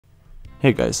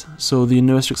Hey guys, so the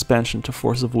newest expansion to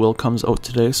Force of Will comes out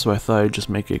today, so I thought I'd just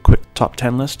make a quick top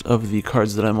 10 list of the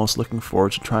cards that I'm most looking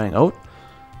forward to trying out.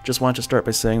 Just wanted to start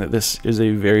by saying that this is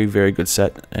a very good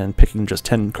set, and picking just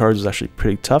 10 cards is actually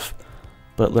pretty tough,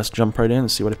 but let's jump right in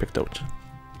and see what I picked out.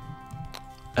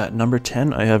 At number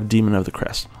 10, I have Demon of the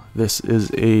Crest. This is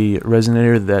a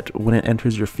Resonator that when it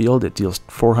enters your field, it deals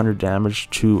 400 damage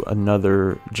to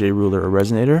another J-Ruler or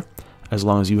Resonator, as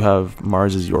long as you have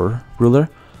Mars as your ruler.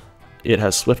 It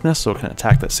has swiftness, so it can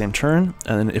attack that same turn,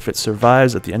 and then if it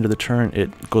survives at the end of the turn,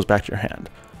 it goes back to your hand.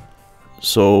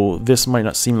 So this might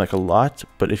not seem like a lot,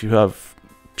 but if you have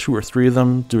 2 or 3 of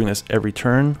them doing this every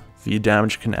turn, the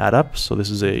damage can add up, so this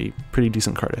is a pretty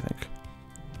decent card, I think.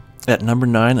 At number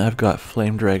 9, I've got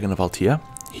Flame Dragon of Altea.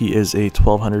 He is a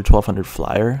 1200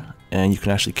 flyer, and you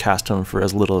can actually cast him for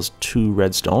as little as 2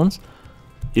 red stones.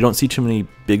 You don't see too many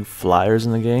big flyers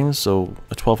in the game, so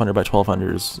a 1200 by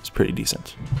 1200 is pretty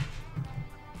decent.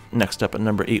 Next up at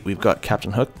number 8, we've got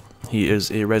Captain Hook. He is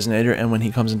a Resonator, and when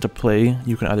he comes into play,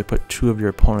 you can either put 2 of your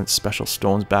opponent's special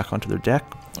stones back onto their deck,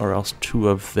 or else 2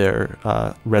 of their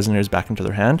Resonators back into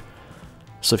their hand.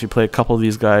 So if you play a couple of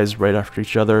these guys right after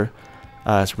each other,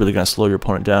 it's really going to slow your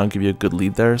opponent down, give you a good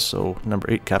lead there, so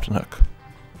number 8, Captain Hook.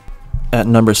 At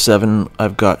number 7,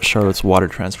 I've got Charlotte's Water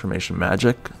Transformation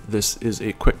Magic. This is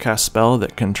a quick cast spell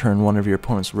that can turn one of your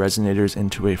opponent's Resonators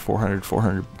into a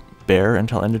 400 bear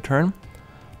until end of turn.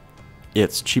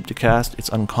 It's cheap to cast, it's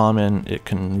uncommon, it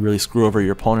can really screw over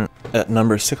your opponent. At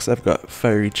number 6, I've got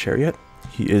Fiery Chariot.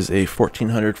 He is a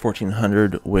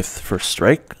 1400 with first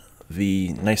strike.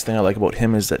 The nice thing I like about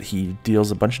him is that he deals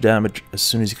a bunch of damage as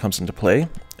soon as he comes into play,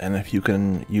 and if you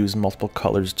can use multiple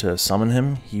colors to summon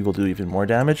him, he will do even more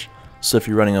damage. So if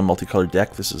you're running a multicolored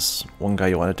deck, this is one guy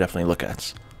you want to definitely look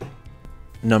at.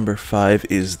 Number 5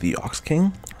 is the Ox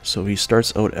King. So he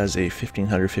starts out as a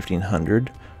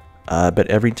 1500, but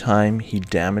every time he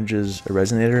damages a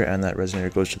Resonator and that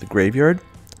Resonator goes to the graveyard,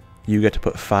 you get to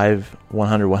put 5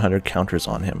 100 counters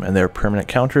on him, and they're permanent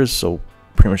counters, so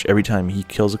pretty much every time he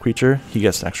kills a creature, he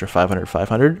gets an extra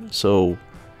 500, so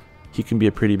he can be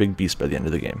a pretty big beast by the end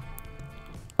of the game.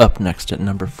 Up next at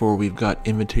number 4, we've got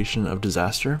Invitation of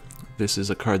Disaster. This is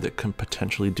a card that can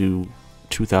potentially do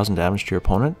 2000 damage to your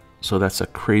opponent, so that's a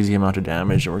crazy amount of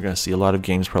damage, and we're going to see a lot of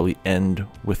games probably end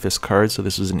with this card, so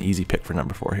this is an easy pick for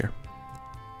number 4 here.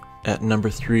 At number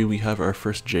 3, we have our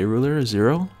first J-Ruler,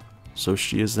 Zero. So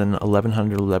she is an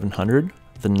 1100.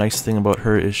 The nice thing about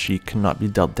her is she cannot be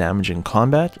dealt damage in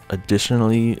combat.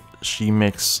 Additionally, she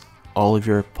makes all of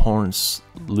your opponents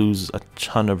lose a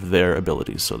ton of their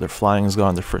abilities. So their flying is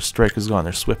gone, their first strike is gone,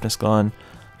 their swiftness gone.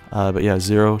 But yeah,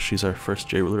 Zero, she's our first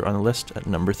J-Ruler on the list at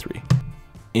number 3.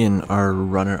 In our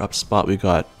runner-up spot, we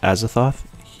got Azathoth.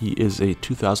 He is a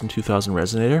 2000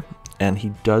 Resonator, and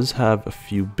he does have a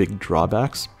few big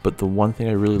drawbacks, but the one thing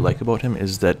I really like about him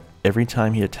is that every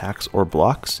time he attacks or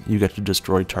blocks, you get to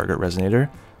destroy target Resonator.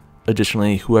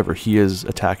 Additionally, whoever he is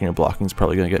attacking or blocking is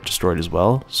probably going to get destroyed as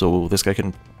well, so this guy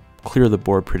can clear the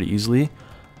board pretty easily.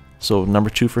 So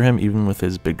number 2 for him, even with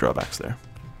his big drawbacks there.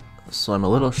 So I'm a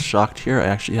little shocked here. I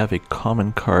actually have a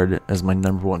common card as my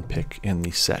number 1 pick in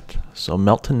the set. So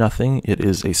Melt to Nothing, it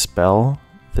is a spell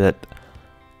that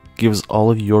gives all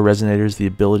of your Resonators the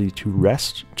ability to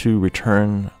rest, to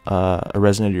return a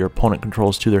Resonator your opponent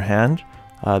controls to their hand.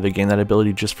 They gain that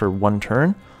ability just for 1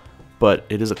 turn, but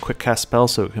it is a quick cast spell,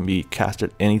 so it can be cast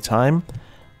at any time,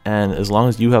 and as long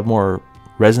as you have more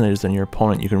Resonators than your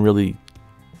opponent, you can really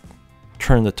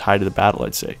turn the tide of the battle,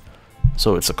 I'd say.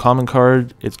 So it's a common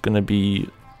card, it's going to be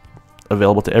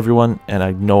available to everyone, and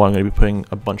I know I'm going to be putting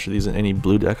a bunch of these in any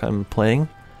blue deck I'm playing.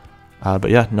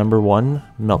 But yeah, number 1,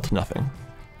 Melt to Nothing.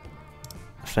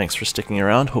 Thanks for sticking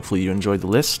around, hopefully you enjoyed the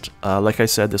list. Like I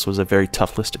said, this was a very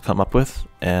tough list to come up with,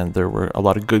 and there were a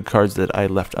lot of good cards that I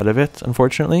left out of it,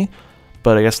 unfortunately.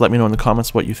 But I guess let me know in the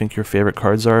comments what you think your favorite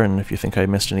cards are, and if you think I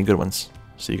missed any good ones.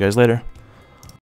 See you guys later.